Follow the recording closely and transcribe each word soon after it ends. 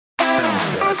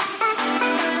Welcome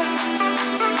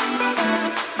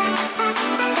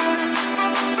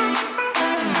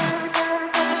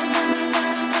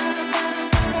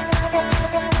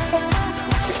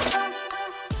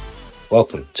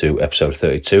to episode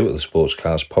 32 of the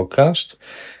Sportscast podcast.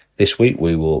 This week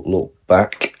we will look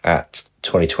back at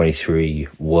 2023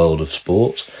 World of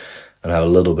Sport and have a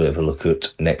little bit of a look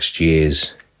at next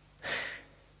year's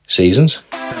seasons.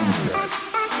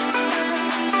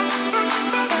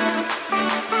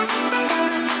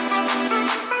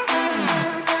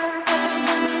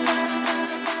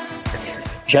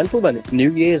 Gentlemen, it's New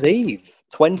Year's Eve,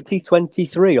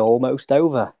 2023, almost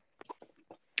over.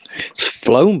 It's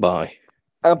flown by.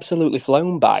 Absolutely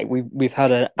flown by. We've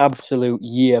had an absolute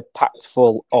year packed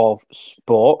full of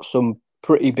sport, some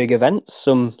pretty big events,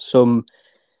 some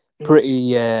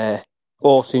pretty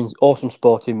awesome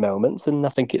sporting moments, and I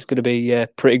think it's going to be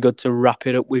pretty good to wrap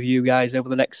it up with you guys over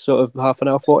the next sort of half an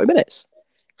hour, 40 minutes.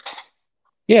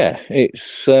 Yeah,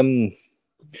 it's when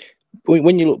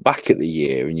you look back at the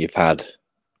year and you've had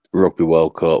Rugby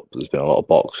World Cup, there's been a lot of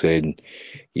boxing.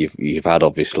 You've had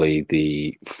obviously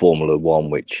the Formula One,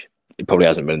 which it probably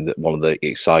hasn't been one of the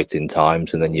exciting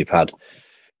times, and then you've had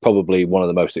probably one of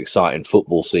the most exciting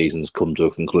football seasons come to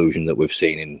a conclusion that we've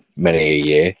seen in many a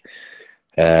year.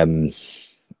 I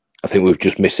think we're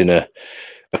just missing a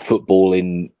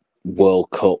footballing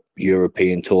World Cup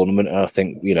European tournament, and I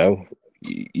think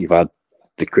you've had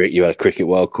a Cricket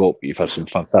World Cup, you've had some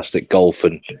fantastic golf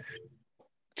and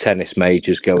tennis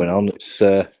majors going on. It's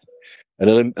an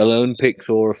Olympics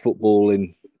or a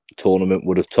footballing tournament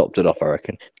would have topped it off, I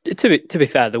reckon. To be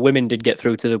fair, the women did get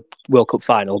through to the World Cup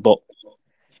final, but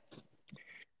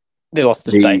they lost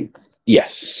to Spain.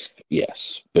 Yes,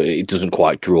 but it doesn't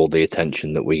quite draw the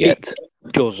attention that we get.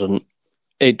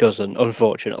 It doesn't,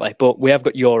 unfortunately. But we have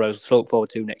got Euros to look forward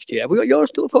to next year. Have we got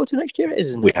Euros to look forward to next year?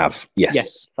 Isn't it? We have, yes.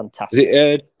 Yes, fantastic. Is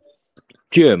it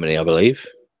Germany, I believe?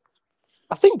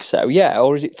 I think so, yeah.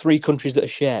 Or is it three countries that are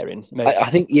sharing? I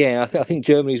think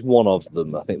Germany's one of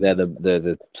them. I think they're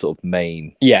the sort of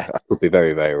main. Yeah, I could be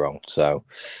very, very wrong. So,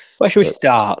 where should we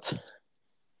start?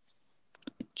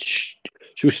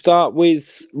 Should we start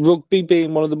with rugby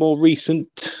being one of the more recent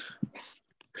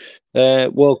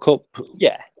World Cup?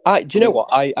 Yeah. Do you know what?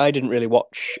 I didn't really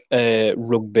watch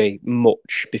rugby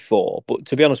much before, but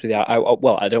to be honest with you,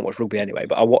 I don't watch rugby anyway,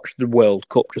 but I watched the World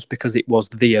Cup just because it was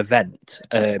the event.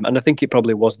 And I think it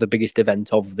probably was the biggest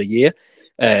event of the year.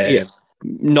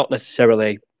 Not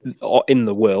necessarily in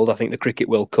the world. I think the Cricket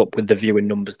World Cup with the viewing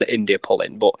numbers that India pull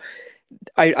in, but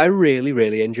I really,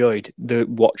 really enjoyed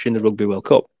watching the Rugby World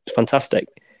Cup. It's fantastic.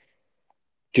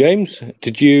 James,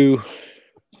 did you?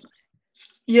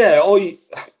 Yeah,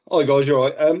 Hi guys, you're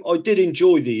right. I did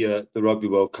enjoy the Rugby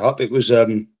World Cup. It was there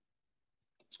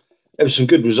was some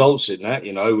good results in that,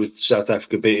 with South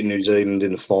Africa beating New Zealand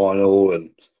in the final,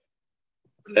 and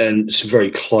some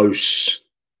very close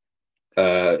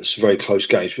games.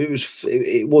 But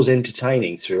it was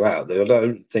entertaining throughout. I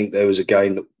don't think there was a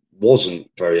game that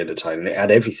wasn't very entertaining. It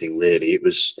had everything really.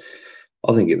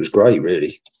 I think it was great,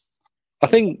 really. I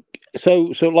think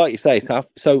so. Like you say,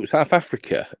 South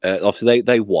Africa. Obviously,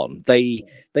 they won. They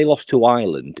lost to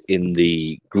Ireland in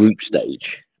the group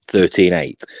stage,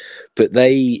 13-8, but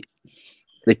they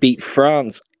beat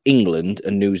France, England,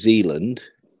 and New Zealand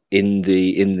in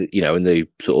the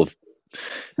sort of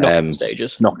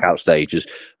knockout stages.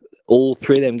 All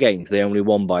three of them games, they only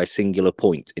won by a singular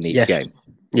point in each game.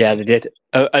 Yeah, they did.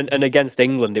 And against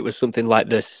England, it was something like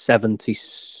the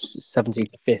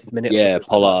 75th minute. Yeah,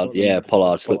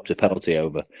 Pollard slipped a penalty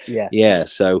over. Yeah.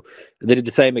 So they did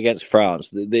the same against France.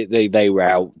 They were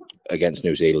out against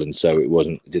New Zealand, so it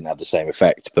didn't have the same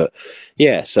effect. But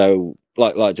yeah, so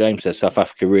like James says, South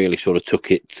Africa really sort of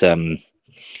took it to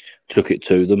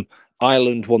them.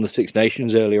 Ireland won the Six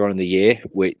Nations earlier on in the year,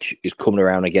 which is coming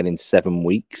around again in 7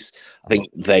 weeks. I think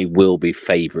they will be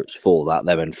favourites for that.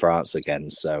 Them and France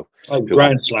again. So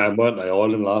Grand Slam, weren't they?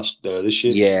 Ireland this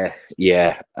year.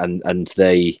 Yeah, and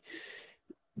they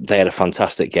had a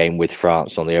fantastic game with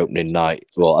France on the opening night.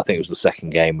 Well, I think it was the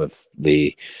second game of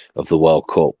the World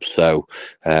Cup. So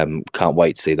can't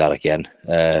wait to see that again.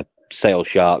 Sale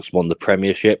Sharks won the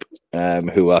Premiership,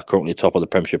 who are currently top of the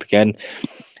Premiership again,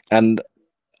 and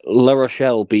La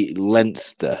Rochelle beat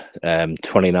Leinster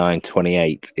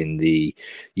 29-28 in the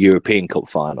European Cup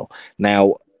final.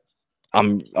 Now,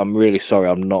 I'm really sorry,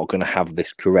 I'm not going to have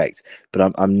this correct, but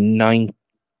I'm 90%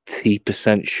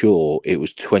 sure it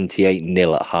was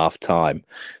 28-0 at half time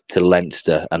to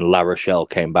Leinster, and La Rochelle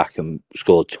came back and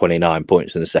scored 29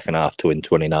 points in the second half to win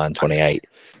 29-28.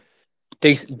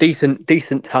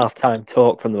 Decent half time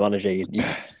talk from the manager.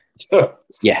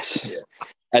 Yes.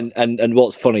 And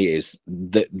what's funny is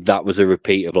that was a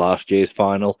repeat of last year's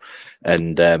final,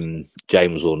 and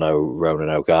James will know Ronan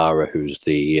O'Gara, who's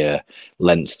the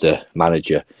Leinster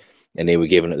manager, and he was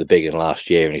given at the big one last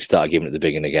year, and he started giving it the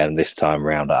big one again this time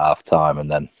round at half time,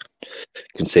 and then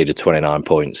conceded 29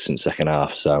 points in second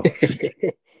half. So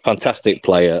fantastic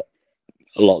player,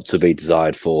 a lot to be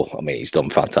desired for. I mean, he's done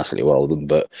fantastically well with them,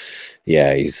 but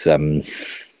yeah, he's looked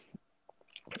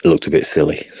a bit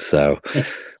silly. So.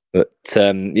 But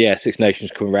Six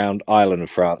Nations come round. Ireland and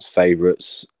France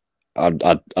favourites.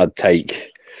 I'd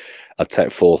take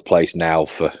fourth place now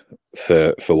for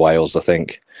Wales. I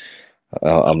think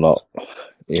I'm not,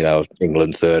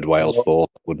 England third, Wales fourth.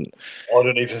 Wouldn't. I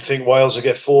don't even think Wales will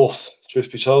get fourth.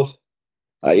 Truth be told,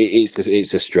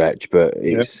 it's a stretch, but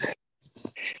it's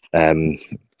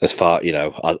as far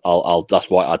I'll that's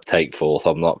why I'd take fourth.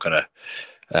 I'm not gonna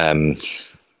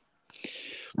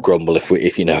grumble if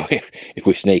we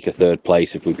sneak a third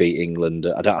place, if we beat England.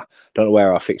 I don't know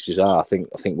where our fixtures are. I think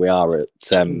we are at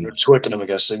Twickenham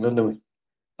against England, don't we?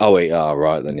 Oh, we are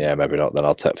right then. Yeah, maybe not. Then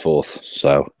I'll take fourth.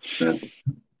 So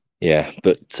yeah.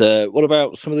 But what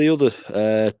about some of the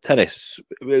other tennis?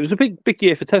 It was a big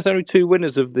year for tennis. Only 2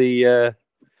 winners of the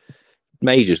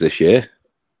majors this year.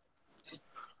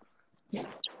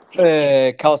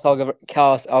 Carlos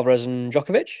Alvarez and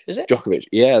Djokovic, is it? Djokovic,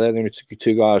 yeah, they're the only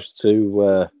 2 guys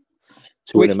to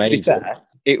win a major. To be fair,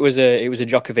 it was a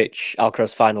Djokovic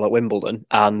Alcaraz final at Wimbledon,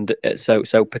 and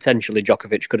so potentially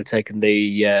Djokovic could have taken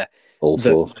the all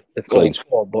four,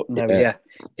 but no,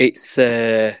 it's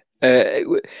it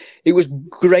was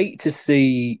great to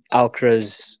see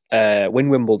Alcaraz win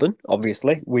Wimbledon.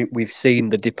 Obviously, we've seen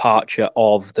the departure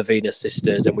of the Venus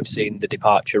sisters, and we've seen the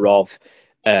departure of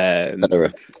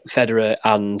Federer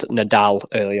and Nadal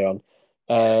earlier on,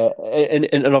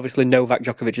 and obviously Novak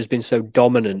Djokovic has been so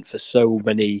dominant for so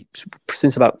many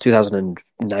since about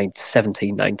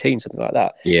 2017, 19, something like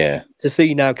that. Yeah, to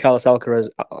see now Carlos Alcaraz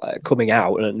coming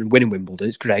out and winning Wimbledon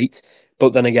is great,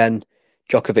 but then again,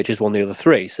 Djokovic has won the other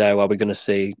 3. So are we going to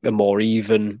see a more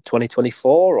even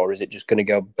 2024, or is it just going to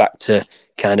go back to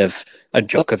kind of a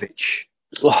Djokovic?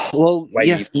 Well,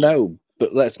 yes, no.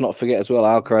 But let's not forget as well,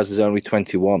 Alcaraz is only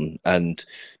 21 and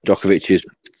Djokovic is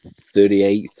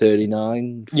 38,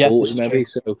 39, 40 maybe.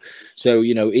 True. So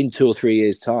in 2 or 3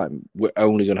 years' time, we're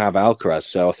only going to have Alcaraz.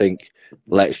 So I think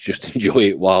let's just enjoy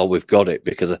it while we've got it,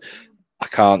 because I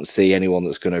can't see anyone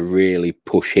that's going to really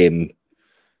push him.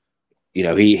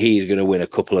 He's going to win a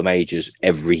couple of majors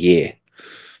every year.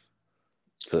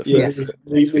 We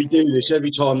do this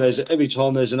every time there's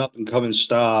an up and coming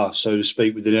star, so to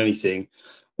speak, within anything.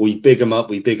 We big them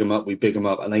up,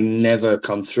 and they never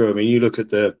come through. I mean, you look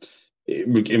at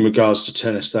in regards to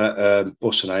tennis, that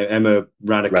what's her name, Emma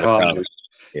Raducanu.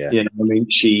 Yeah, I mean,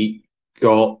 she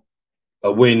got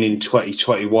a win in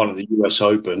 2021 at the US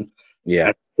Open. Yeah,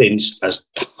 and since has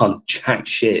done jack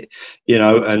shit.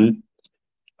 And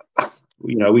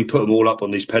we put them all up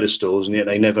on these pedestals, and yet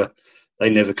they never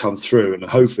come through. And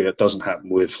hopefully, it doesn't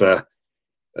happen with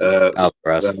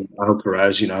Alcaraz,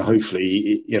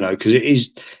 hopefully, because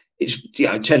it's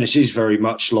tennis is very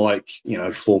much like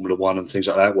Formula One and things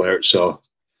like that, where it's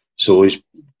always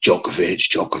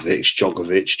Djokovic.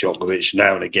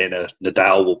 Now and again,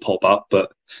 Nadal will pop up,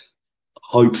 but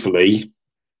hopefully,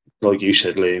 like you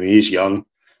said, Liam, he is young,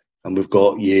 and we've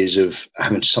got years of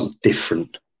having something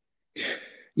different.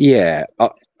 Yeah,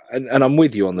 and I'm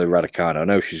with you on the Raducanu. I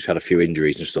know she's had a few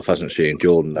injuries and stuff, hasn't she? And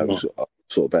Jordan knows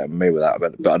sort of better than me with that,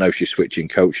 but I know she's switching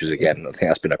coaches again. I think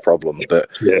that's been a problem. But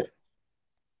yeah,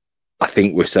 I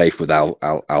think we're safe with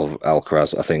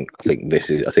Alcaraz. I think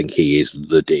he is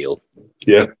the deal.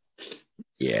 Yeah.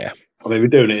 I mean, we're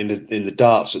doing it in the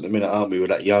darts at the minute, aren't we? With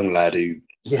that young lad who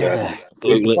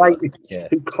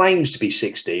claims to be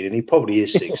 16, and he probably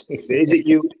is 16. Is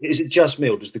it just me,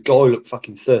 or does the guy look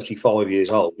fucking 35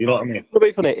 years old? You know what I mean? It'll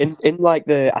be funny. In like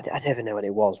I never know when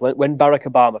it was. When Barack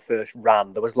Obama first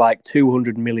ran, there was like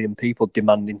 200 million people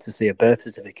demanding to see a birth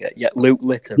certificate. Yet Luke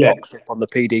Litter rocks up on the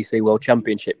PDC World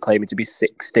Championship claiming to be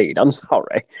 16. I'm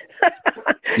sorry.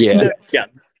 Yeah, no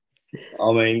chance.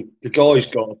 I mean, the guy's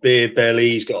got a beer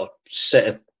belly. He's got a set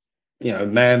of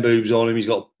man boobs on him. He's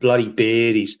got a bloody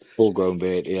beard. He's full-grown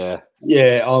beard. Yeah.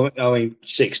 I mean,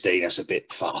 16. That's a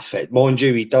bit far-fetched, mind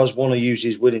you. He does want to use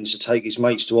his winnings to take his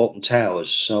mates to Alton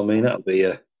Towers. So I mean, that would be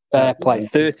a fair play.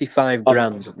 35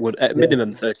 grand would at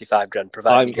minimum 35 grand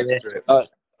provided he gets through.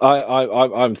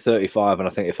 I'm 35, and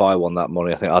I think if I won that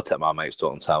money, I think I'd take my mates to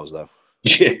Alton Towers though.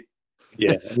 Yeah. I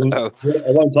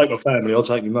won't take my family. I'll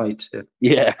take my mates.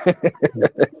 Yeah.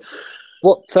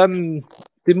 What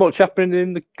did much happen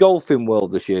in the golfing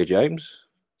world this year, James?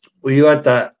 Well, you had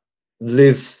that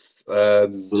live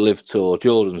The Live Tour.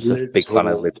 Jordan's a big fan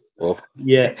of Live Tour.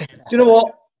 Yeah. Do you know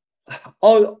what?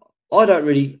 I don't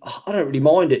really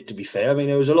mind it, to be fair. I mean,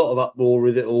 there was a lot of uproar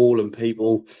with it all, and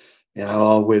people,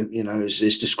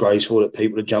 it's disgraceful that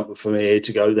people are jumping from here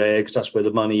to go there because that's where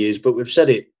the money is. But we've said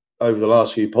it over the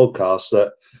last few podcasts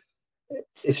that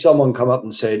if someone come up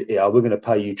and said, "Yeah, we're going to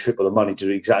pay you triple the money to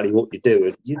do exactly what you're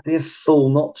doing," you'd be a fool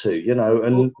not to,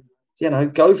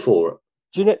 and go for it.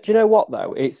 Do you know what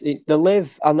though? It's the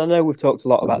Live, and I know we've talked a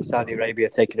lot about Saudi Arabia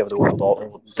taking over the world,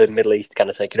 or the Middle East kind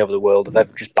of taking over the world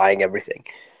of just buying everything.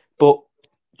 But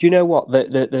do you know what?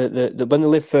 The when the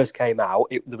Live first came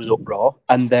out, there was uproar,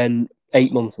 and then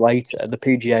 8 months later, the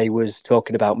PGA was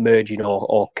talking about merging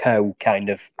or kind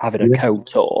of having a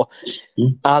co-tour,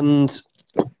 and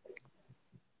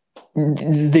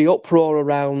the uproar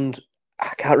around,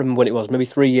 I can't remember when it was, maybe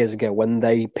 3 years ago, when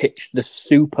they pitched the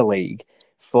Super League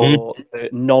for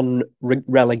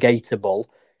non-relegatable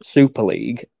Super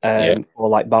League for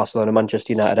like Barcelona,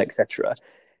 Manchester United, etc.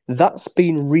 That's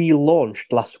been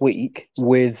relaunched last week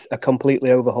with a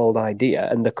completely overhauled idea,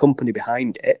 and the company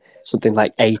behind it, something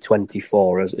like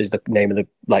A24 is the name of the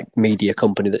media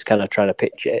company that's kind of trying to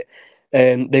pitch it.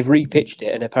 They've repitched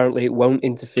it, and apparently it won't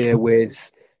interfere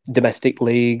with domestic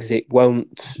leagues. It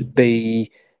won't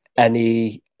be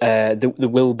any. There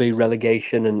will be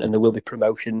relegation and there will be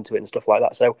promotion to it and stuff like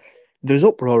that. So there's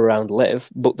uproar around Live,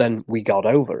 but then we got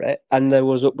over it, and there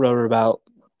was uproar about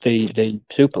the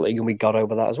Super League, and we got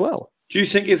over that as well. Do you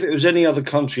think if it was any other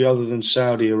country other than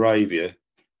Saudi Arabia,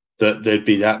 that there'd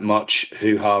be that much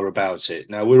hoo-ha about it?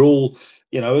 Now, we're all,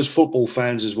 as football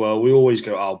fans as well, we always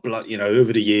go,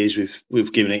 over the years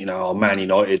we've given it, Man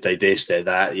United, they this, they're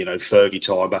that, Fergie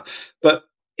time. But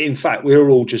in fact, we're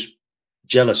all just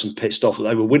jealous and pissed off that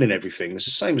they were winning everything. It's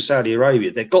the same with Saudi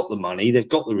Arabia. They've got the money, they've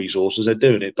got the resources, they're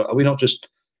doing it. But are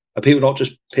people not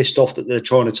just pissed off that they're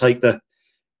trying to take the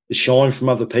shine from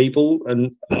other people?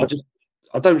 And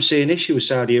I don't see an issue with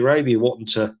Saudi Arabia wanting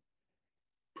to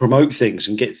promote things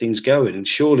and get things going. And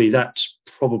surely that's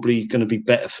probably going to be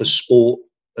better for sport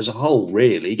as a whole,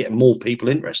 really, getting more people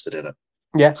interested in it.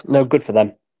 Yeah, no, good for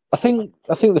them. I think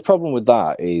the problem with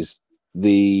that is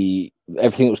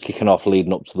everything that was kicking off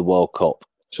leading up to the World Cup.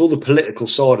 It's all the political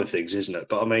side of things, isn't it?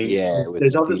 But I mean,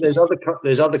 there's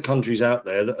other countries out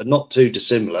there that are not too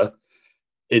dissimilar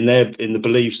in the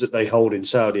beliefs that they hold in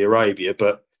Saudi Arabia.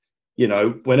 But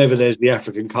whenever there's the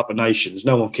African Cup of Nations,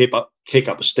 no one kick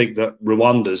up a stink that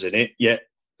Rwanda's in it, yet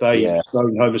they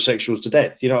stone homosexuals to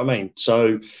death. You know what I mean?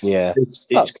 So it's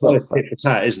kind of tit for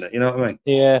tat, isn't it? You know what I mean?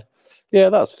 Yeah,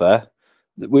 that's fair.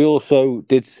 We also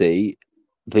did see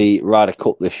the Ryder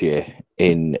Cup this year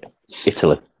in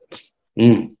Italy.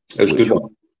 It was a good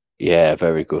one. Yeah,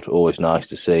 very good. Always nice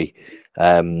to see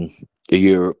a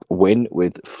Europe win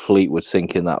with Fleetwood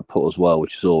sinking that putt as well,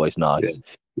 which is always nice.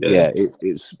 Yeah,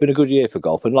 it's been a good year for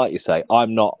golf, and like you say,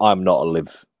 I'm not a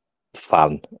Live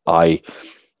fan. I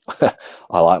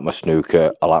like my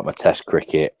snooker, I like my Test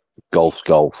cricket, golf's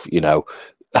golf,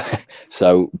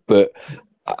 So, but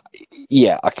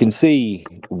I can see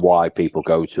why people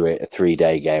go to it, a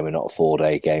 3-day game and not a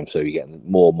 4-day game, so you're getting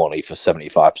more money for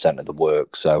 75% of the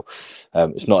work. So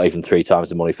it's not even 3 times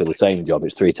the money for the same job,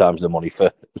 it's 3 times the money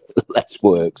for less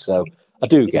work. So I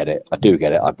do get it.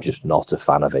 I'm just not a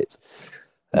fan of it.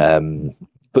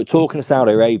 But talking to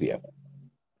Saudi Arabia,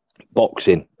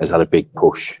 boxing has had a big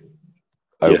push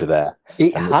over there.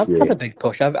 It has had a big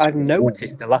push. I've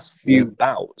noticed the last few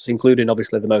bouts, including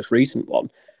obviously the most recent one,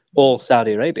 all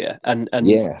Saudi Arabia. And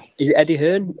is it Eddie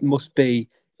Hearn must be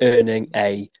earning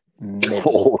a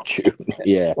fortune?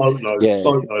 Don't know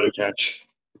the catch.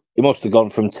 He must have gone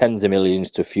from tens of millions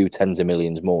to a few tens of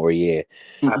millions more a year.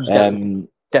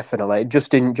 Definitely.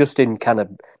 Just in kind of,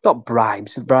 not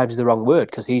bribes. Bribes is the wrong word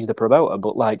because he's the promoter,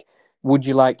 but would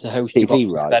you like to host your boxing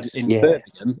event in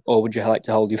Birmingham, or would you like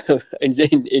to hold you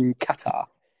in Qatar?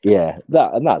 Yeah,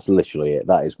 that's literally it.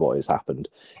 That is what has happened.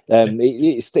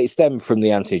 It stemmed from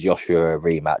the Anthony Joshua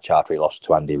rematch after he lost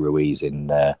to Andy Ruiz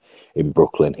in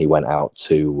Brooklyn. He went out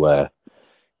to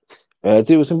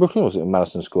it was in Brooklyn, or was it in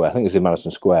Madison Square? I think it was in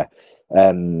Madison Square.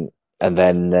 And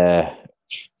then the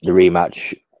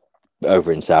rematch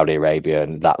over in Saudi Arabia,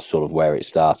 and that's sort of where it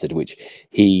started, which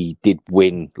he did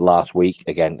win last week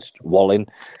against Wallin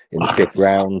in the 5th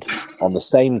round. On the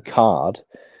same card,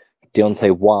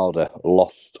 Deontay Wilder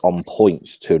lost on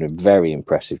points to a very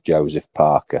impressive Joseph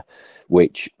Parker,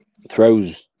 which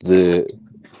throws the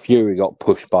Fury got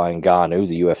pushed by Ngannou,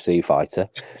 the UFC fighter,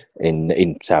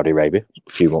 in Saudi Arabia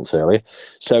a few months earlier.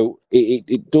 So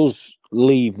it does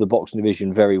leave the boxing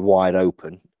division very wide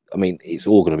open. I mean, it's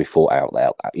all going to be fought out there.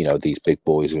 You know, these big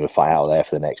boys are going to fight out there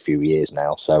for the next few years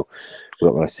now. So we're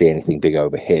not going to see anything big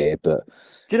over here. But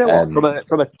do you know what?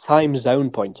 From a time zone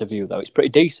point of view, though, it's pretty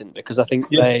decent because I think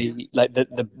they like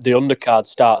the undercard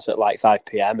starts at like 5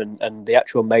 p.m. and the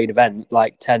actual main event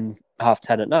like 10, half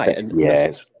 10 at night. And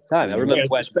time. I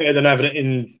remember it's better than having it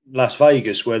in Las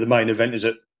Vegas where the main event is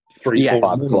at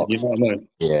 3-4 o'clock. You know what I mean?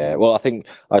 Yeah. Well, I think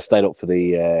I stayed up for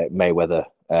the Mayweather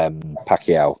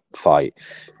Pacquiao fight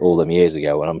all them years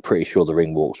ago, and I'm pretty sure the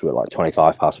ring walks were at like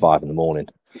 5:25 in the morning.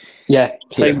 Yeah,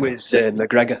 same with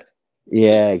McGregor.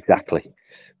 Yeah, exactly.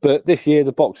 But this year,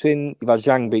 the boxing, you've had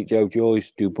Zhang beat Joe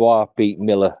Joyce, Dubois beat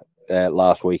Miller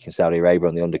last week in Saudi Arabia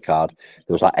on the undercard.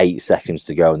 There was like 8 seconds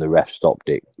to go, and the ref stopped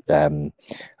it.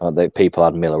 People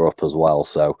had Miller up as well,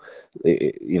 so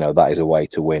that is a way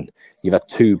to win. You've had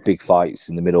 2 big fights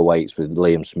in the middleweights with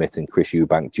Liam Smith and Chris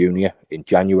Eubank Jr. in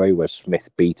January, where Smith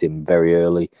beat him very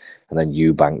early, and then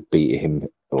Eubank beat him,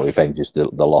 or avenges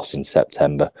the loss in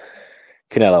September.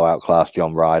 Canelo outclassed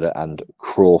John Ryder, and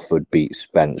Crawford beat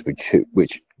Spence,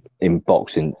 which in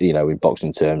boxing, in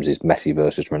boxing terms, is Messi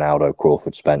versus Ronaldo.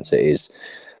 Crawford Spence. It is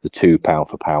the 2 pound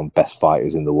for pound best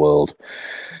fighters in the world,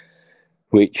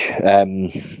 which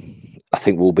I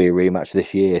think will be a rematch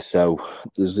this year. So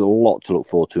there's a lot to look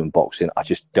forward to in boxing. I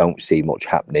just don't see much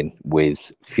happening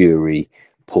with Fury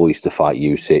poised to fight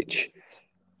Usyk.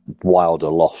 Wilder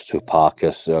lost to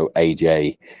Parker, so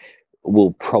AJ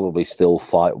will probably still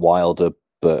fight Wilder,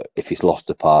 but if he's lost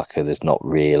to Parker, there's not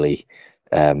really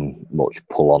much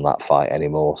pull on that fight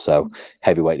anymore. So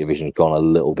heavyweight division's gone a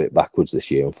little bit backwards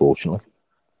this year, unfortunately.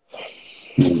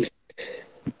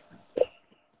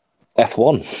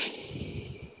 F1.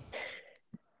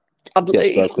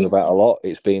 Gets spoken about a lot.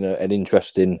 It's been an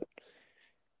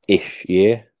interesting-ish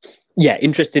year. Yeah,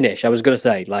 interesting-ish. I was going to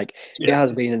say, it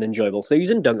has been an enjoyable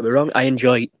season. Don't get me wrong. I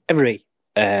enjoy every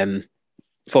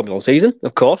Formula 1 season,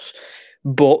 of course,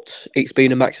 but it's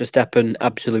been a Max Verstappen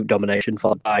absolute domination,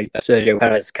 followed by Sergio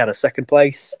Perez kind of second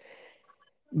place.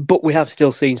 But we have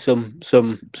still seen some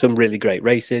really great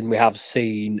racing. We have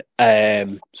seen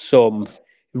some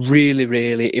really,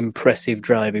 really impressive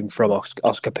driving from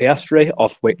Oscar Piastri,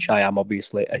 of which I am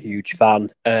obviously a huge fan.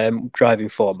 Driving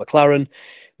for McLaren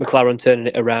turning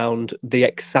it around. The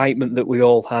excitement that we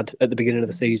all had at the beginning of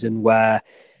the season, where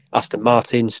Aston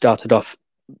Martin started off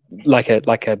like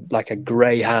a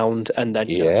greyhound and then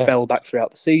fell back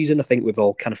throughout the season. I think we've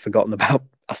all kind of forgotten about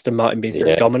Aston Martin being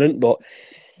so dominant, but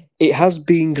it has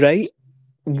been great.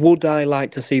 Would I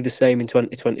like to see the same in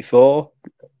 2024?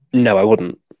 No, I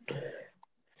wouldn't.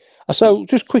 So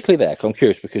just quickly there, I'm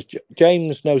curious because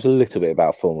James knows a little bit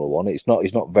about Formula 1. He's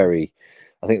not very.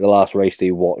 I think the last race that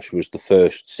he watched was the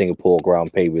first Singapore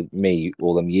Grand Prix with me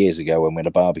all them years ago when we had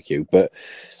a barbecue. But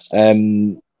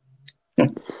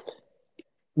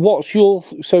what's your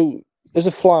as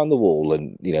a fly on the wall,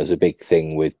 and there's a big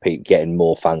thing with getting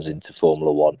more fans into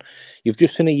Formula 1. You've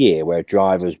just seen a year where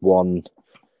drivers won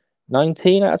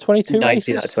 19 out of 22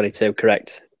 19 out of 22,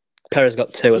 correct. Perez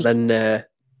got 2 and then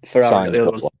Ferrari got the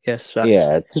other one. Yes.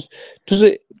 Yeah.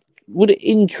 Would it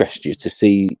interest you to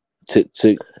see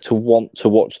to want to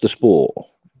watch the sport?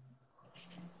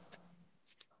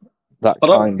 That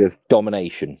kind of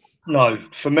domination. No,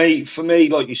 for me,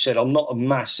 like you said, I'm not a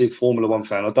massive Formula 1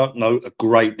 fan. I don't know a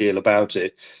great deal about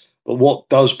it. But what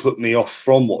does put me off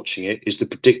from watching it is the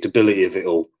predictability of it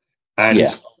all. And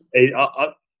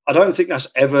I don't think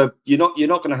that's ever. You're not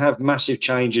going to have massive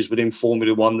changes within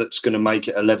Formula 1 that's going to make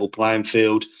it a level playing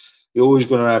field. You're always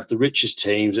going to have the richest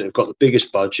teams that have got the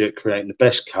biggest budget, creating the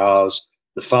best cars,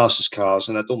 the fastest cars,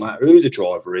 and that don't matter who the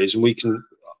driver is. And we can.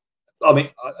 I mean,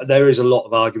 there is a lot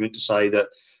of argument to say that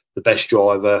the best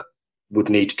driver would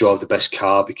need to drive the best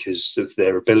car because of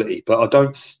their ability. But I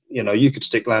don't, you could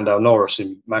stick Lando Norris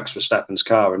in Max Verstappen's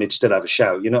car and he'd still have a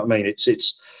shout. You know what I mean?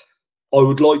 It's. I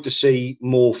would like to see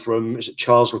more from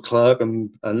Charles Leclerc and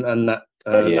that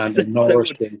Lando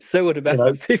Norris. So would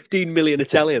about 15 million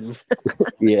Italians.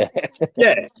 Yeah.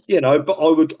 But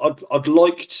I'd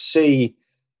like to see,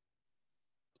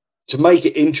 to make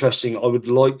it interesting. I would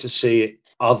like to see it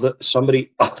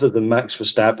somebody other than Max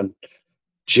Verstappen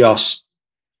just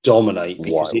dominate,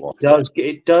 because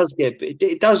it does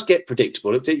get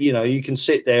predictable. You can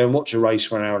sit there and watch a race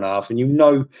for an hour and a half,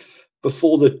 and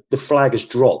before the flag has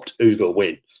dropped who's going to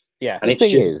win. Yeah, and the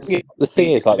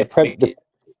thing is, like the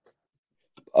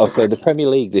Premier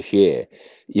League this year,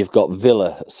 you've got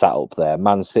Villa sat up there,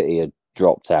 Man City had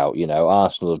dropped out.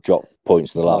 Arsenal have dropped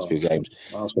points in the last few games.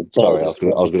 Sorry, I was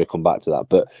going to come back to that,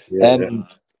 but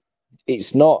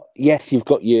it's not. Yes, you've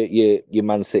got your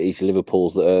Man Cities, your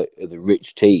Liverpools that are the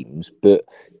rich teams, but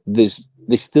they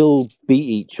still beat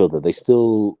each other. They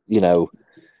still,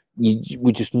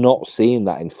 we're just not seeing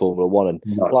that in Formula One. And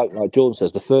No. like Jordan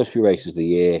says, the first few races of the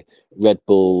year, Red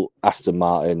Bull, Aston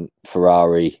Martin,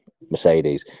 Ferrari,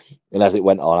 Mercedes, and as it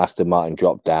went on, Aston Martin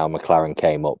dropped down, McLaren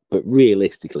came up. But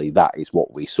realistically, that is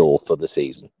what we saw for the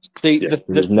season. The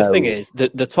thing is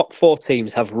that the top 4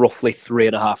 teams have roughly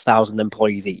 3,500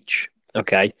 employees each.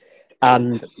 Okay.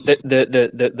 And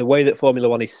the way that Formula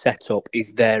One is set up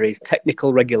is there is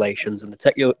technical regulations, and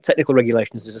the technical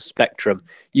regulations is a spectrum.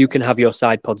 You can have your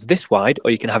side pods this wide,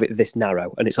 or you can have it this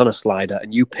narrow, and it's on a slider,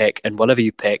 and you pick, and whatever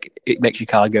you pick, it makes your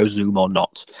car go zoom or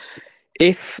not.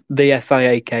 If the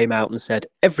FIA came out and said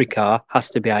every car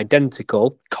has to be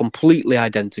identical, completely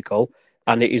identical,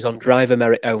 and it is on driver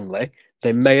merit only,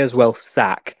 they may as well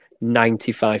sack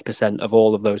 95% of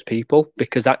all of those people,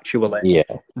 because actually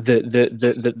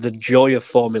the joy of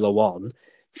Formula One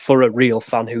for a real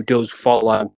fan who does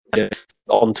follow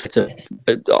on Twitter,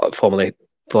 formerly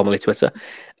Twitter,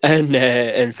 and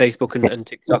Facebook and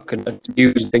TikTok and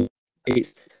using,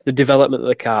 it's the development of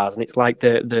the cars, and it's like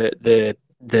the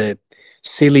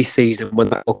silly season when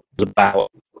that was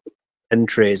about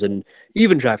entries and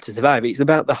even Drive to Survive. It's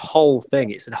about the whole thing.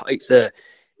 It's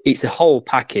a whole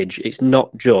package. It's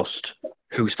not just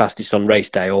who's fastest on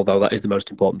race day, although that is the most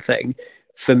important thing.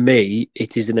 For me,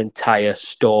 it is an entire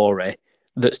story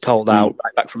that's told out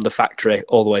right back from the factory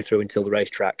all the way through until the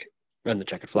racetrack and the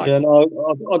checkered flag. Yeah,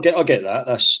 no, I get that.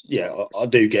 I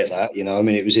do get that. I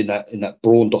mean, it was in that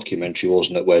Brawn documentary,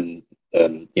 wasn't it, when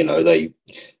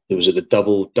there was the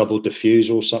double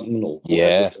diffuser or something, or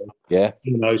yeah.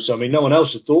 So I mean, no one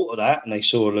else had thought of that, and they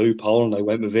saw a loophole and they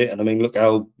went with it. And I mean, look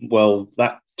how well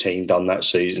that team done that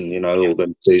season. All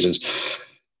them seasons.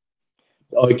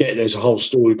 I get there's a whole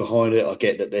story behind it. I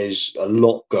get that there's a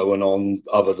lot going on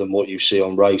other than what you see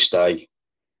on race day,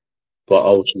 but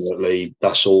ultimately,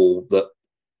 that's all that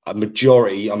a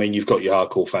majority. I mean, you've got your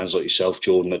hardcore fans like yourself,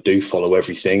 Jordan, that do follow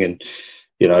everything, and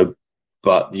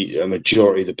but a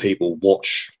majority of the people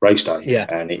watch race day. Yeah,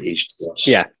 and it is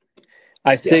just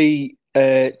I see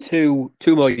 2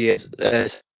 more years.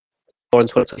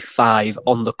 2025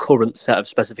 on the current set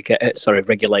of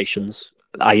regulations,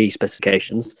 i.e.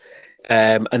 specifications.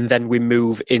 And then we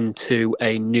move into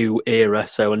a new era,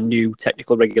 so a new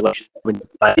technical regulation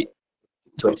by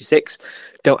 26.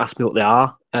 Don't ask me what they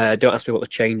are. Don't ask me what the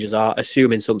changes are.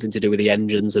 Assuming something to do with the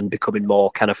engines and becoming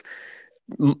more kind of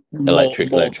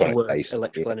electronic based.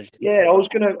 Electrical energy. Yeah, I was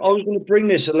gonna bring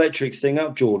this electric thing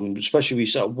up, Jordan. Especially with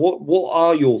yourself. What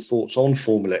are your thoughts on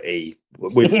Formula E?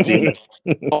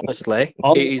 Honestly,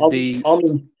 it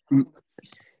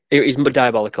is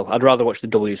diabolical. I'd rather watch the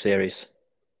W Series.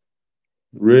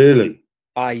 Really?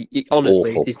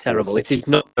 Honestly, it is terrible. It is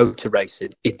not motor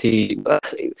racing. It is.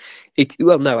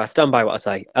 Well, no, I stand by what I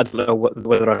say. I don't know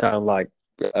whether I sound like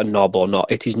a knob or not.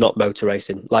 It is not motor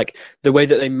racing. Like the way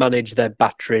that they manage their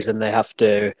batteries and they have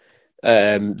to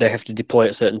deploy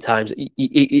at certain times.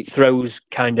 It throws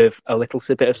kind of a little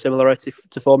bit of similarity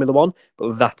to Formula One,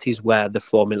 but that is where the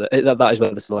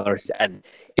similarities end.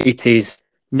 It is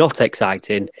not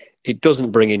exciting. It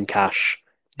doesn't bring in cash.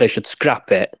 They should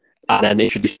scrap it, and then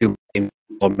it should be in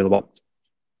Formula One.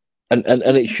 And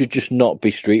it should just not be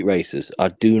street races. I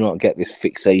do not get this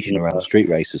fixation around street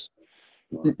races.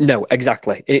 No,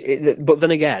 exactly. But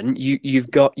then again, you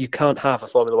can't have a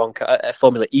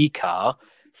Formula E car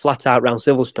flat out round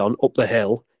Silverstone up the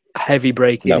hill, heavy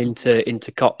braking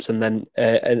into Copse and then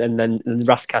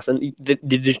Rascasse, and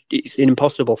it's an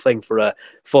impossible thing for a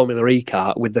Formula E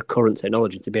car with the current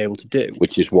technology to be able to do.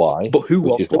 Which is why. But who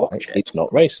wants to watch it? It's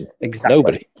not racing. Exactly.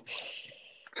 Nobody.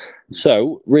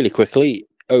 So really quickly,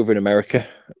 over in America,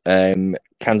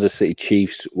 Kansas City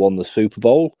Chiefs won the Super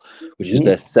Bowl, which is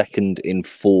their second in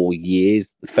 4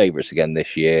 years. The favourites again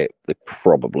this year. They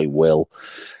probably will.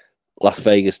 Las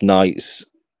Vegas Knights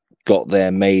got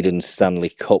their maiden Stanley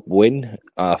Cup win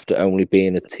after only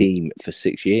being a team for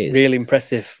 6 years. Really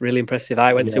impressive.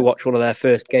 I went to watch one of their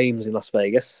first games in Las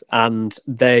Vegas, and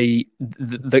there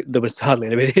was hardly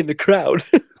anybody in the crowd.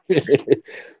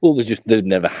 Well, they've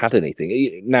never had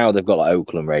anything. Now they've got like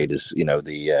Oakland Raiders,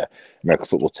 the American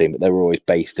football team, but they were always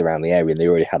based around the area and they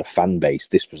already had a fan base.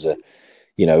 This was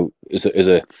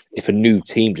if a new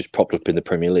team just popped up in the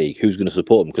Premier League, who's going to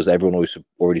support them? Because everyone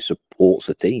already supports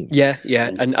a team. Yeah.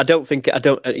 And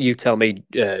you tell me,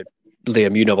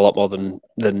 Liam, you know a lot more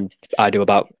than I do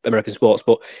about American sports,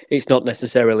 but it's not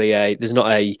necessarily there's not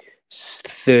a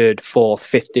third, fourth,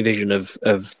 fifth division of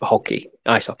ice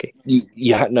hockey.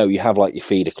 You have like your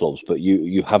feeder clubs, but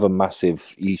you have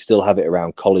you still have it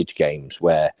around college games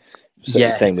where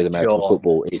Same with American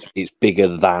football. It's bigger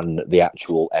than the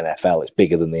actual NFL. It's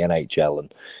bigger than the NHL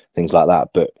and things like that.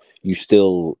 But you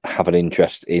still have an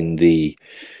interest in the.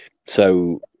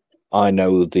 So I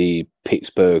know the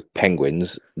Pittsburgh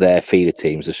Penguins. Their feeder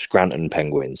teams are Scranton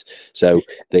Penguins. So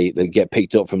they get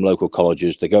picked up from local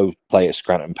colleges. They go play at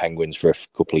Scranton Penguins for a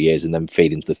couple of years and then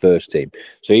feed into the first team.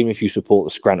 So even if you support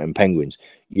the Scranton Penguins,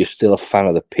 you're still a fan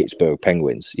of the Pittsburgh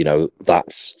Penguins. You know,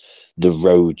 that's the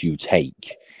road you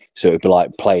take. So it'd be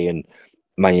like playing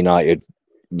Man United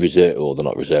reserve, or they're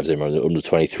not reserves anymore, they're under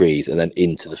 23s, and then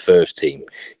into the first team.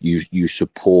 You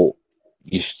support.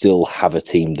 You still have a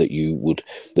team that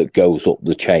goes up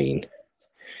the chain,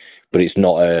 but it's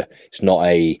not a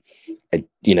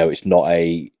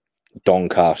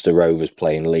Doncaster Rovers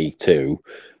playing League Two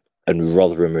and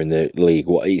Rotherham are in the League.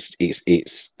 What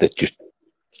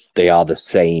they are the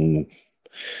same.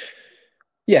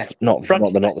 Yeah, they're not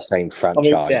the same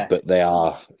franchise, but they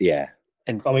are. Yeah.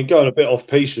 And I mean, going a bit off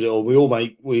piece with it all, we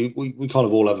kind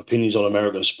of all have opinions on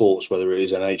American sports, whether it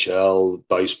is NHL,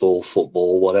 baseball,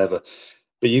 football, whatever.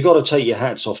 But you've got to take your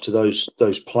hats off to those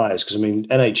players, because I mean,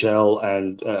 NHL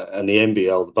and the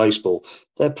NBL, the baseball,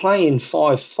 they're playing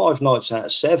five nights out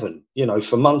of 7,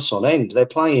 for months on end. They're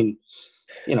playing,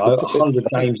 100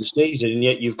 games a season, and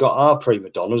yet you've got our prima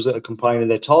donnas that are complaining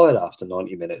they're tired after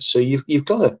 90 minutes. So you've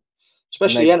got to,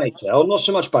 especially NHL, not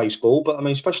so much baseball, but I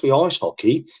mean, especially ice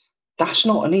hockey. That's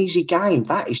not an easy game.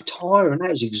 That is tiring.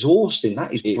 That is exhausting.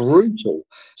 That is brutal.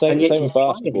 Same with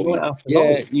basketball. I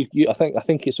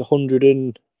think it's 100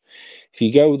 and if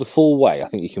you go the full way, I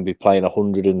think you can be playing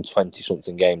 120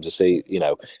 something games a season.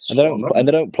 And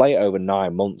they don't play it over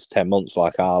 9 months, 10 months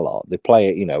like our lot. They play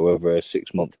it, over a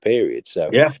 6 month period. So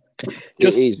yeah,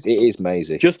 it is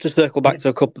amazing. Just to circle back to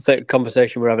a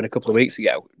conversation we were having a couple of weeks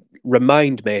ago.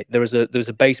 Remind me, there was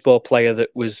a baseball player that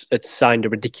had signed a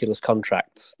ridiculous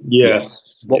contract. Yeah.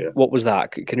 What was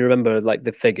that? Can you remember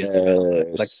the figures?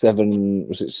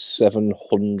 Was it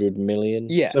 700 million?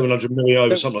 Yeah, 700 million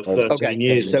over something like 13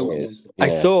 years. So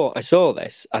yeah. I saw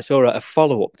this. I saw a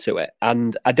follow up to it,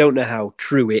 and I don't know how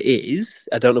true it is.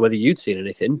 I don't know whether you'd seen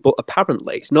anything, but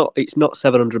apparently it's not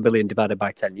 700 million divided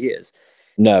by 10 years.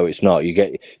 No, it's not.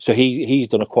 So he's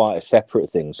done quite a separate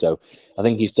thing. So I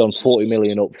think he's done 40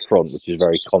 million up front, which is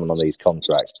very common on these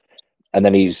contracts, and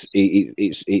then it's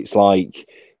like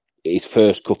his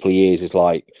first couple of years is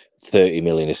like 30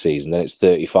 million a season, then it's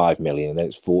 35 million, and then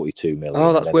it's 42 million.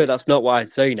 Oh, that's weird. That's not what I'd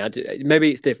seen.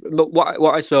 Maybe it's different. But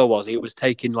what I saw was it was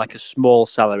taking like a small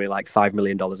salary, like $5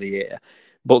 million a year.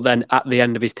 But then at the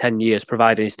end of his 10 years,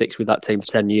 providing he sticks with that team for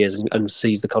 10 years and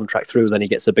sees the contract through, then he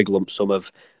gets a big lump sum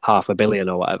of $500 million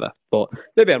or whatever. But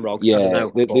maybe I'm wrong. Yeah, I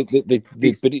don't know,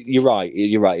 but you're right.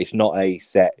 You're right. It's not a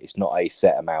set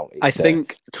amount. I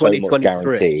think 2023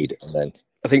 guaranteed, and then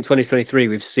I think 2023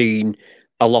 we've seen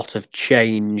a lot of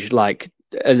change.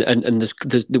 And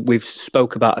we've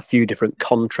spoke about a few different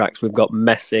contracts. We've got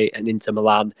Messi and Inter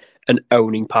Milan and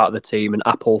owning part of the team and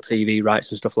Apple TV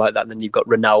rights and stuff like that. And then you've got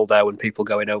Ronaldo and people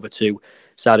going over to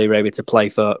Saudi Arabia to play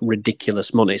for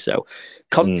ridiculous money. So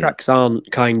contracts aren't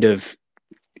kind of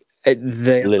they're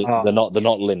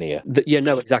not linear.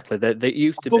 No, exactly. They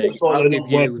used to be. I'll give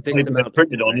you this amount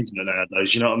printed on, isn't it,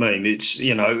 nowadays? You know what I mean? It's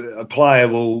a player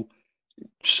will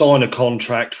sign a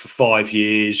contract for 5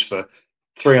 years for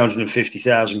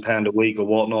 £350,000 a week or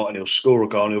whatnot, and he'll score a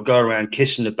goal and he'll go around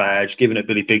kissing the badge, giving it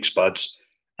Billy Big Spuds.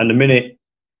 And the minute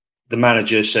the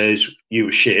manager says you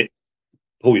were shit,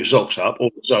 pull your socks up, all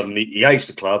of a sudden he hates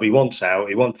the club, he wants out,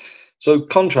 so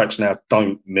contracts now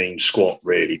don't mean squat,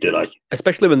 really, do they?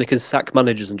 Especially when they can sack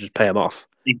managers and just pay them off.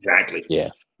 Exactly. Yeah.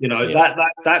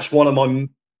 That's one of my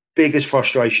biggest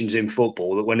frustrations in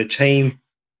football, that when a team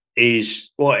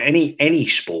is, well, any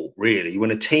sport really,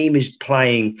 when a team is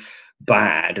playing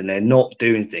bad and they're not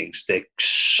doing things, they're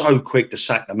so quick to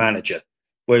sack the manager.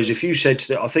 Whereas if you said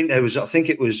to I think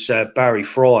it was Barry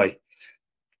Fry,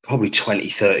 probably 20,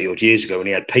 30 odd years ago, when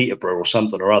he had Peterborough or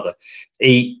something or other,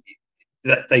 they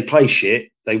play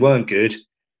shit, they weren't good,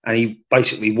 and he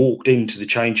basically walked into the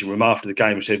changing room after the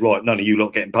game and said, right, none of you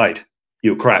lot getting paid.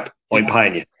 You're crap. I ain't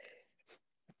paying you.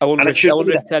 I wonder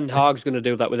if Ten Hag's going to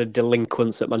do that with the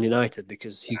delinquents at Man United,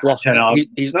 because he's lost.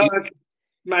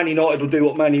 Man United will do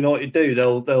what Man United do.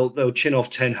 They'll chin off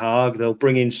Ten Hag. They'll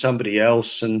bring in somebody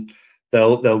else, and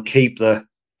they'll keep the.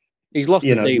 He's lost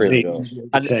the team,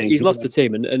 he's lost the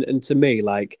team, and to me,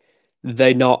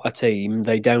 they're not a team.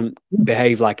 They don't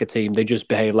behave like a team. They just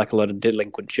behave like a lot of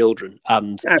delinquent children.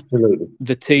 And absolutely,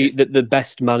 the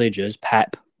best managers,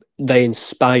 Pep, they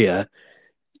inspire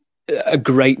a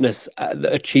greatness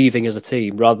achieving as a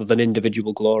team rather than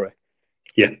individual glory.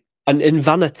 Yeah. And in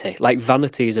vanity, like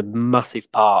vanity is a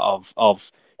massive part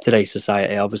of today's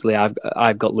society. Obviously,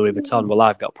 I've got Louis Vuitton. Well,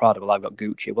 I've got Prada. Well, I've got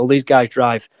Gucci. Well, these guys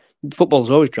drive.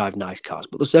 Footballers always drive nice cars,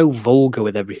 but they're so vulgar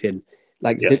with everything.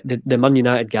 Like the Man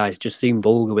United guys just seem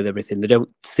vulgar with everything. They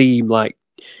don't seem like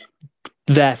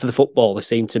there for the football. They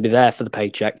seem to be there for the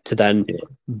paycheck to then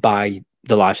buy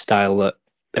the lifestyle that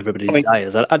everybody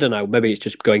desires. I don't know. Maybe it's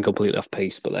just going completely off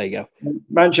piece, but there you go.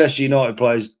 Manchester United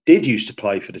players did used to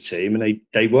play for the team, and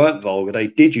they weren't vulgar. They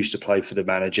did used to play for the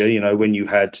manager, when you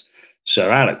had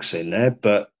Sir Alex in there.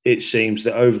 But it seems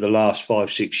that over the last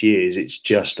 5-6 years, it's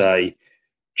just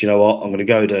do you know what? I'm going to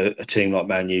go to a team like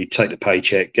Man U, take the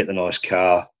paycheck, get the nice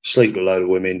car, sleep with a load of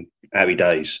women, happy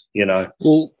days,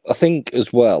 Well, I think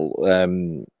as well,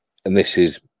 and this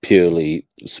is purely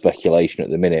speculation at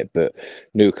the minute, but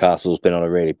Newcastle's been on a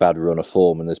really bad run of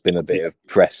form, and there's been a bit of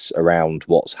press around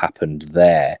what's happened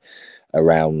there,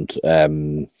 around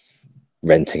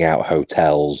renting out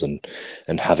hotels and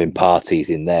having parties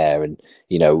in there. And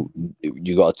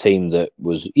you got a team that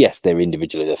was, yes, they're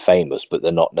famous, but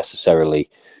they're not necessarily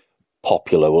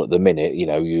popular. Well, at the minute,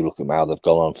 you look at how they've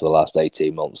gone on for the last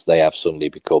 18 months, they have suddenly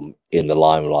become in the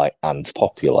limelight and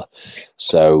popular.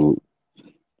 So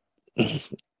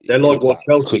they're like what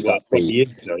Chelsea were 20 years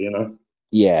ago,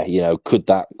 Yeah, could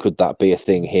that be a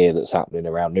thing here that's happening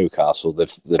around Newcastle?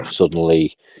 They've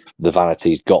suddenly, the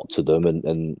vanity's got to them,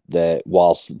 and they're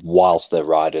whilst they're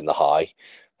riding the high,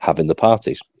 having the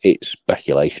parties. It's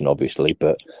speculation, obviously,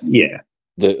 but yeah.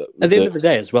 At the end of the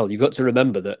day, as well, you've got to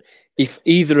remember that if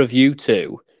either of you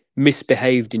two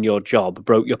misbehaved in your job,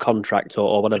 broke your contract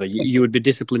or whatever, you would be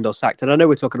disciplined or sacked. And I know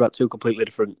we're talking about two completely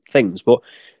different things, but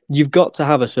you've got to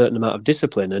have a certain amount of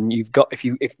discipline. And you've got,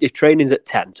 if training's at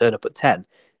 10, turn up at 10.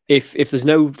 If there's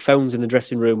no phones in the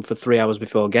dressing room for 3 hours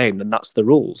before a game, then that's the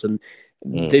rules. And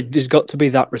there's got to be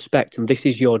that respect. And this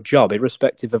is your job,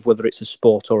 irrespective of whether it's a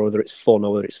sport or whether it's fun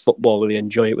or whether it's football, whether you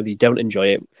enjoy it, whether you don't enjoy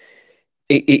it.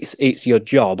 It's your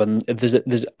job, and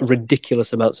there's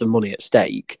ridiculous amounts of money at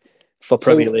stake for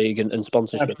Premier League and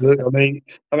sponsorship. Absolutely.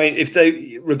 I mean, if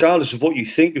they, regardless of what you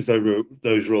think of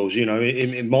those rules,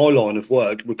 in my line of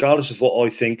work, regardless of what I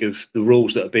think of the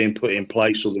rules that are being put in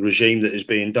place or the regime that is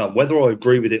being done, whether I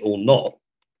agree with it or not,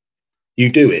 you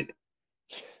do it.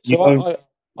 You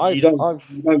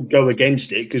don't go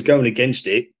against it, because going against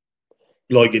it,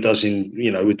 like it does in,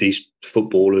 with these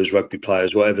footballers, rugby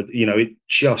players, whatever, it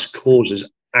just causes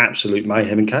absolute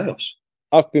mayhem and chaos.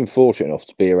 I've been fortunate enough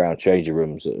to be around changing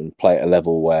rooms and play at a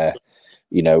level where,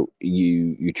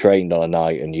 you trained on a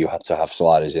night and you had to have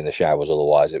sliders in the showers,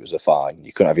 otherwise it was a fine.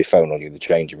 You couldn't have your phone on you in the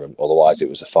changing room, otherwise it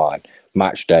was a fine.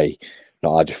 Match day,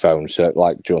 not had your phone, so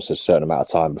like John says, a certain amount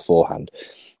of time beforehand.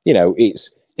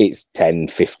 It's 10,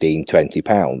 15, 20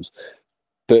 pounds.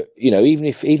 But, even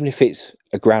if it's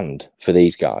 $1,000 for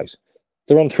these guys,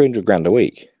 they're on 300 grand a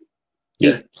week.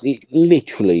 Yeah. It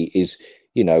literally is,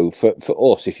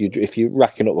 for us, if you're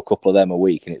racking up a couple of them a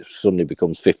week and it suddenly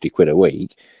becomes 50 quid a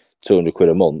week, 200 quid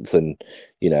a month, and,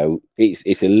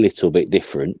 it's a little bit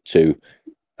different to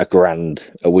 $1,000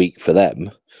 a week for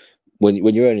them. When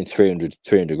you're earning 300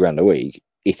 grand a week,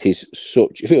 it is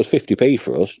such, if it was 50p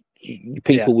for us,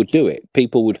 people would do it.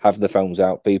 People would have their phones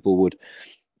out. People would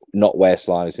not wear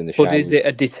sliders in the showers. But is it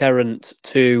a deterrent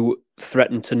to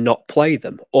threaten to not play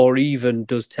them? Or even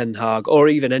does Ten Hag, or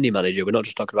even any manager, we're not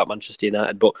just talking about Manchester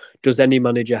United, but does any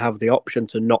manager have the option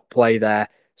to not play their,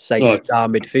 say, star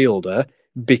midfielder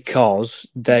because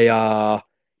they are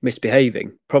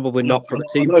misbehaving? Probably not from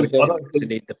a team point of view.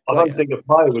 I don't think a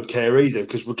player would care either,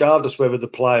 because regardless whether the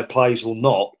player plays or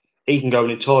not, he can go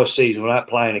an entire season without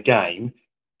playing a game.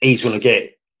 He's going to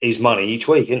get his money each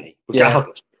week, isn't he?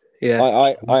 Regardless. Yeah.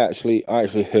 I actually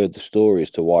heard the story as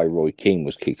to why Roy Keane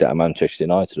was kicked out of Manchester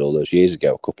United all those years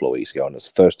ago, a couple of weeks ago, and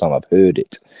it's the first time I've heard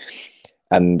it.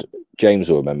 And James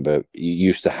will remember, you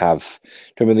used to have, do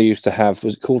you remember they used to have,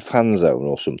 was it called Fan Zone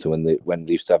or something, when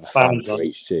they used to have a fan for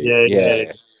each team?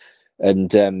 Yeah.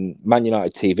 And Man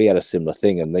United TV had a similar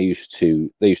thing, and they used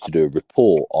to do a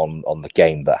report on the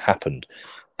game that happened,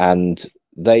 and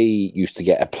they used to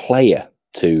get a player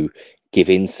to give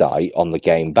insight on the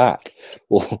game back.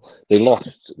 Well, they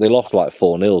lost like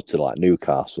 4-0 to like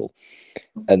Newcastle,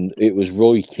 and it was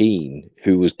Roy Keane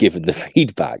who was given the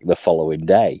feedback the following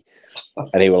day,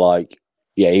 and he were like,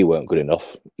 yeah, he weren't good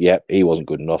enough. Yeah, he wasn't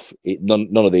good enough. None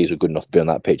of these were good enough to be on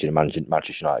that pitch in a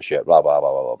Manchester United shirt, blah, blah,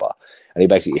 blah, blah, blah, blah. And he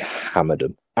basically hammered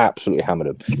them, absolutely hammered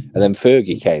them. And then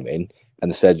Fergie came in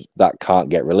and said, that can't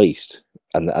get released.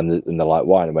 And they're like,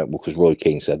 why? And I went, well, because Roy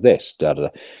Keane said this. Da, da, da.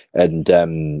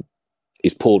 And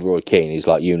he's pulled Roy Keane. He's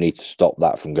like, you need to stop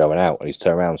that from going out. And he's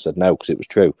turned around and said, no, because it was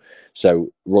true. So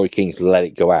Roy Keane's let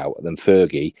it go out. And then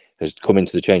Fergie has come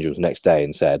into the change rooms the next day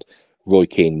and said Roy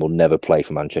Keane will never play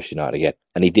for Manchester United again,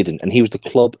 and he didn't, and he was the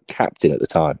club captain at the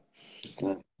time.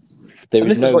 There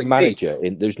is no manager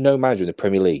in the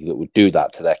Premier League that would do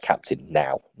that to their captain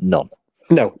now. None.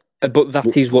 No, but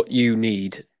that is what you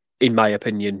need, in my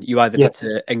opinion. You either need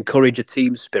to encourage a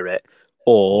team spirit,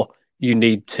 or you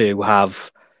need to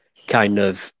have kind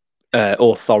of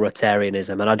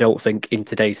authoritarianism. And I don't think in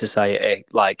today's society,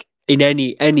 like in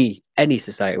any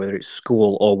society, whether it's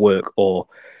school or work or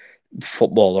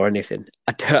football or anything,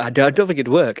 I don't think it'd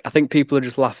work. I think people would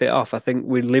just laugh it off. I think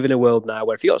we live in a world now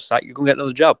where if you're sacked, you can get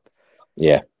another job.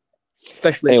 Yeah.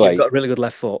 Especially if you've got a really good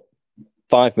left foot.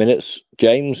 5 minutes,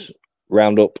 James,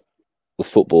 round up the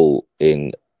football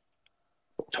in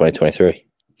 2023.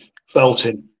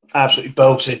 Belting. Absolutely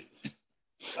belting.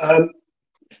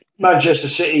 Manchester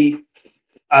City,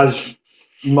 as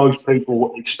most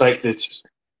people expected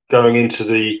going into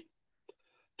the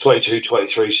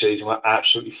 22-23 season, were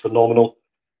absolutely phenomenal.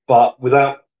 But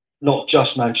without not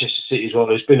just Manchester City as well,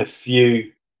 there's been a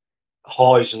few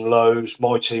highs and lows.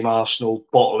 My team, Arsenal,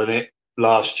 bottling it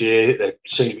last year. They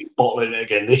seem to be bottling it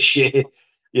again this year.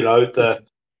 You know, the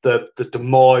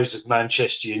demise of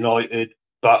Manchester United,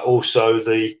 but also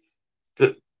the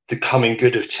coming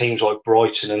good of teams like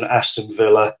Brighton and Aston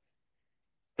Villa.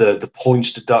 The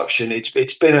points deduction. It's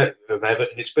been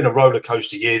a roller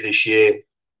coaster year this year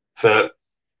for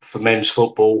men's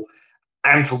football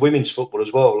and for women's football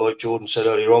as well. Like Jordan said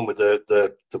earlier on with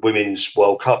the Women's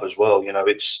World Cup as well. You know,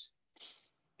 it's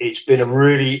been a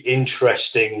really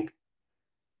interesting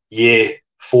year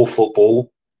for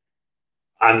football,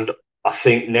 and I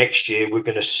think next year we're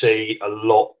going to see a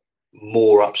lot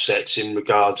more upsets in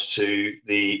regards to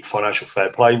the financial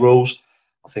fair play rules.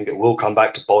 I think it will come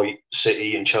back to bite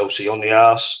City and Chelsea on the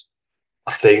arse.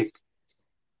 I think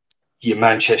your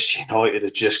Manchester United are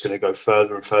just going to go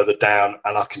further and further down,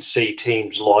 and I can see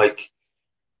teams like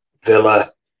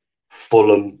Villa,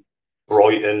 Fulham,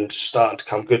 Brighton starting to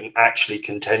come good and actually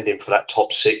contending for that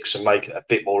top six and making it a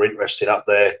bit more interesting up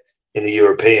there in the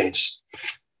Europeans.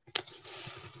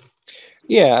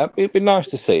 Yeah, it'd be nice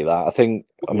to see that.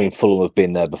 I mean, Fulham have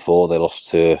been there before. They lost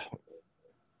to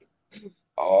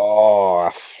Atletico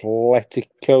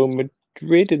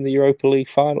Madrid in the Europa League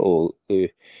final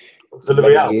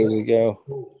Villarreal. Years ago.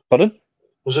 Pardon?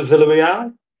 Was it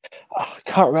Villarreal? I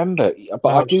can't remember,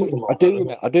 but I do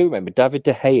remember David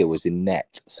De Gea was in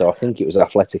net, so I think it was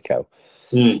Atletico.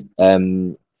 You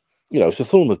know, so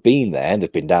Fulham have been there and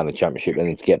they've been down the Championship, and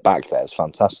then to get back there is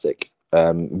fantastic.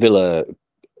 Villa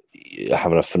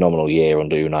having a phenomenal year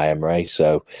under Unai Emery,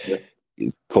 so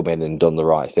come in and done the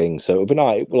right thing. So it'll be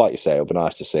nice, like you say, it'll be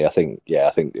nice to see. I think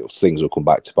things will come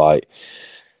back to bite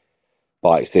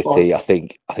City. I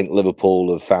think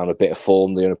Liverpool have found a bit of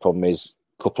form. The only problem is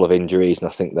a couple of injuries, and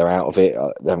I think they're out of it.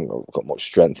 They haven't got much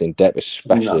strength in depth,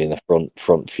 especially in the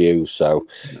front few. So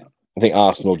I think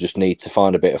Arsenal just need to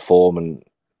find a bit of form, and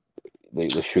they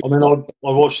should. I mean,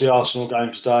 I watched the Arsenal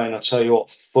game today, and I tell you what,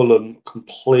 Fulham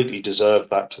completely deserved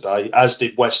that today, as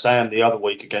did West Ham the other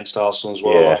week against Arsenal as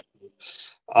well. Yeah.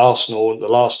 Arsenal, the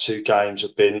last two games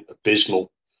have been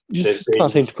abysmal.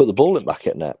 Can't seem to put the ball in back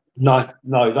at net. No,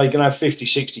 they can have 50,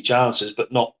 60 chances,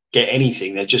 but not get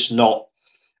anything. They're just not.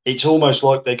 It's almost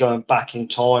like they're going back in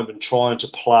time and trying to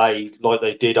play like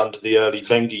they did under the early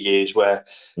Wenger years, where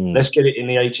let's get it in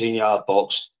the 18-yard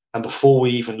box, and before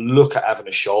we even look at having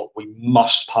a shot, we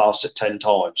must pass it 10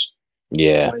 times.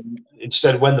 Yeah.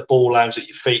 Instead, when the ball lands at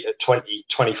your feet at 20,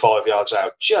 25 yards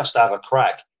out, just have a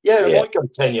crack. Yeah, it might go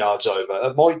 10 yards over.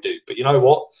 It might do. But you know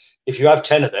what? If you have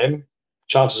 10 of them,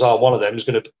 chances are one of them is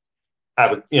going to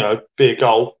have be a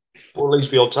goal, or at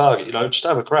least be on target. Just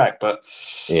have a crack. But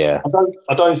yeah,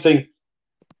 I don't think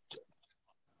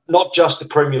not just the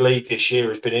Premier League this year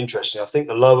has been interesting. I think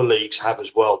the lower leagues have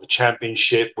as well. The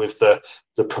Championship with the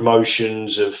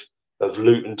promotions of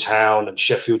Luton Town and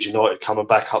Sheffield United coming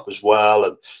back up as well,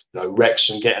 and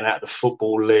Wrexham getting out of the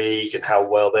Football League and how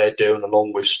well they're doing,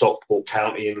 along with Stockport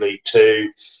County in League Two.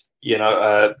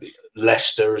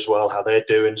 Leicester as well, how they're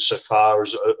doing so far,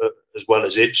 as well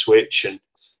as Ipswich, and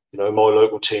my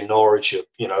local team Norwich.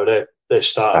 They're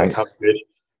starting to come good.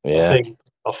 Yeah,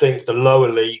 I think the lower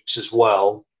leagues as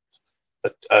well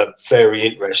are very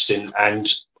interesting,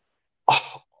 and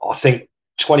I think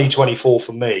 2024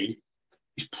 for me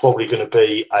is probably going to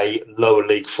be a lower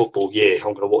league football year.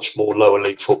 I'm going to watch more lower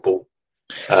league football.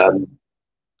 Do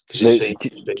you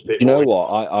know what?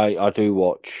 I do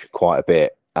watch quite a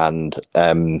bit, and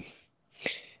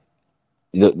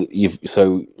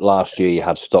So last year you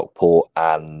had Stockport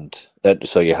and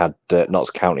so you had Notts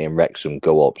County and Wrexham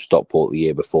go up. Stockport the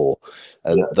year before,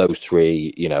 and those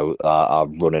three, are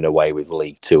running away with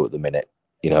League Two at the minute.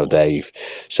 They've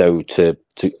to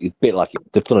it's a bit like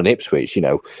they've done in Ipswich.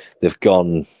 They've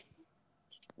gone.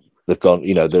 They're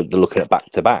looking at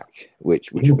back to back,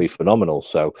 which will be phenomenal.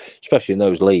 So especially in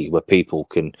those leagues where people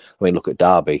can, look at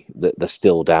Derby. They're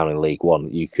still down in League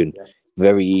One. You can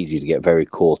very easy to get very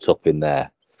caught up in there.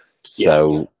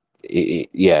 So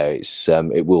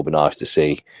it will be nice to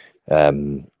see a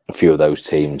few of those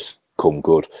teams come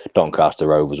good. Doncaster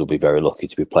Rovers will be very lucky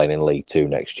to be playing in League Two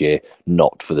next year,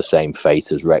 not for the same fate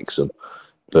as Wrexham,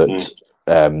 but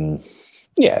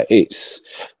it's.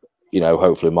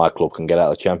 Hopefully my club can get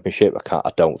out of the Championship.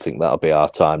 I don't think that'll be our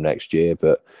time next year,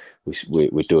 but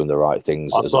we're doing the right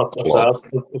things as a club.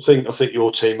 I think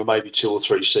your team are maybe 2 or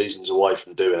 3 seasons away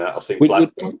from doing that. I think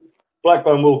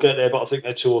Blackburn will get there, but I think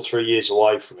they're 2 or 3 years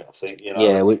away from it. I think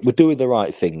Yeah, we're doing the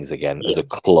right things again as a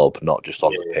club, not just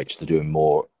on the pitch. They're doing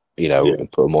more,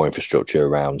 put more infrastructure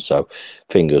around. So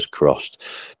fingers crossed.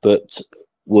 But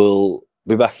we'll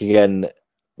be back again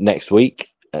next week.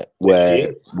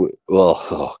 Where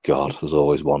there's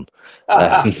always one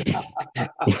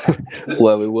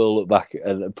where we will look back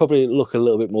and probably look a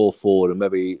little bit more forward, and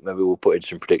maybe we'll put in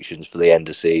some predictions for the end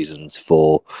of seasons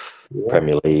for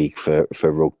Premier League, for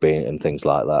rugby and things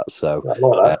like that. So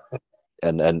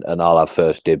and I'll have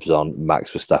first dibs on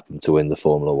Max Verstappen to win the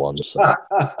Formula One. So.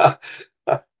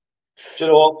 Do you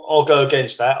know what? I'll go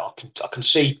against that. I can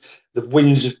see the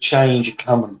winds of change are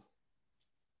coming.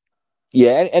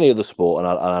 Yeah, any other sport,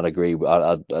 and I'd agree.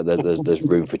 There's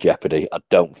room for jeopardy. I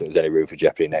don't think there's any room for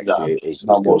jeopardy next year.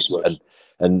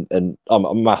 And I'm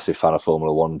a massive fan of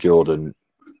Formula One. Jordan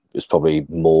is probably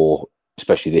more,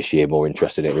 especially this year, more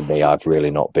interested in it than me. I've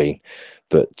really not been,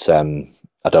 but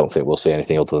I don't think we'll see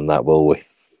anything other than that, will we?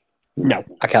 No,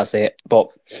 I can't see it. But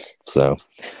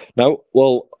no.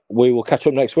 Well, we will catch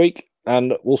up next week,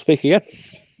 and we'll speak again.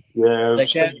 Yeah, take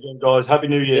care, again, guys. Happy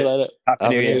New Year. See you later. Happy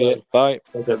New Year. Bye.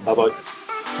 Okay, bye.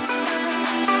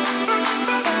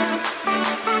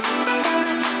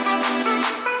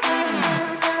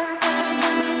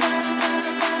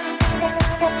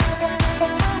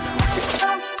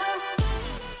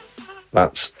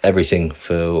 That's everything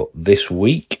for this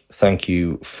week. Thank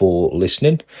you for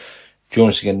listening. Join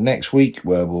us again next week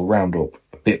where we'll round up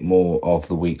a bit more of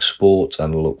the week's sport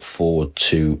and look forward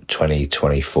to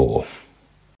 2024.